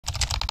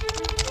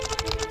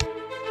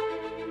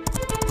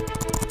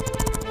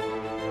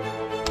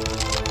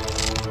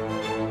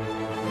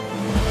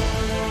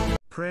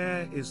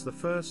is the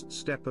first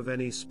step of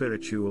any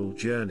spiritual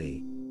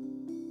journey.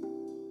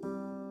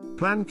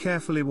 Plan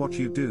carefully what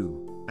you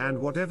do, and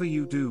whatever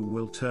you do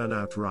will turn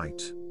out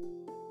right.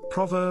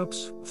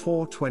 Proverbs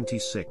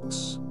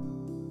 4:26.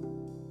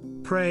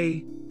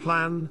 Pray,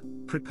 plan,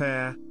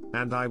 prepare,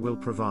 and I will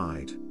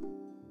provide.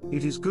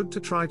 It is good to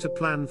try to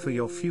plan for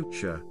your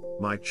future,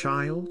 my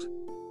child.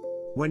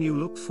 When you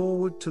look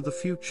forward to the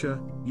future,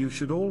 you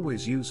should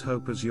always use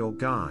hope as your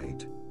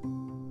guide.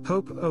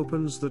 Hope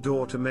opens the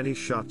door to many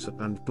shut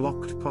and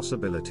blocked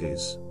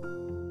possibilities.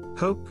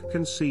 Hope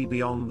can see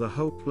beyond the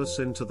hopeless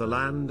into the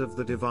land of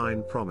the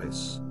divine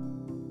promise.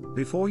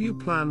 Before you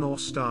plan or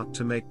start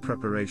to make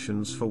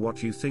preparations for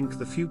what you think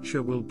the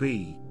future will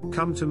be,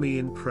 come to me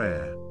in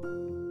prayer.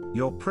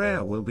 Your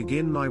prayer will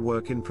begin my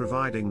work in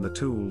providing the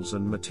tools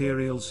and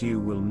materials you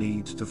will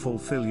need to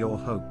fulfill your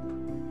hope.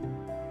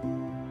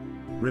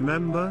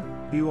 Remember,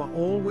 you are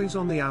always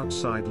on the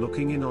outside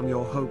looking in on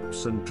your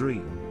hopes and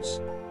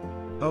dreams.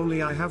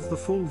 Only I have the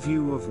full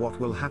view of what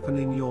will happen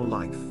in your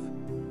life.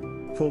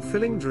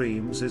 Fulfilling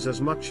dreams is as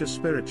much a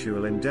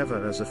spiritual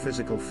endeavor as a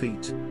physical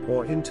feat,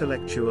 or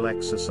intellectual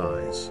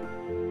exercise.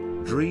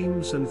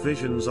 Dreams and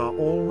visions are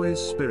always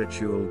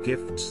spiritual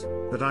gifts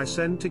that I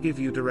send to give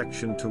you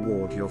direction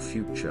toward your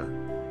future.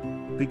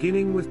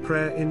 Beginning with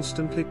prayer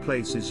instantly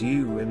places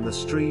you in the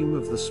stream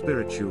of the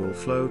spiritual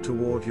flow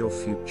toward your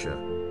future.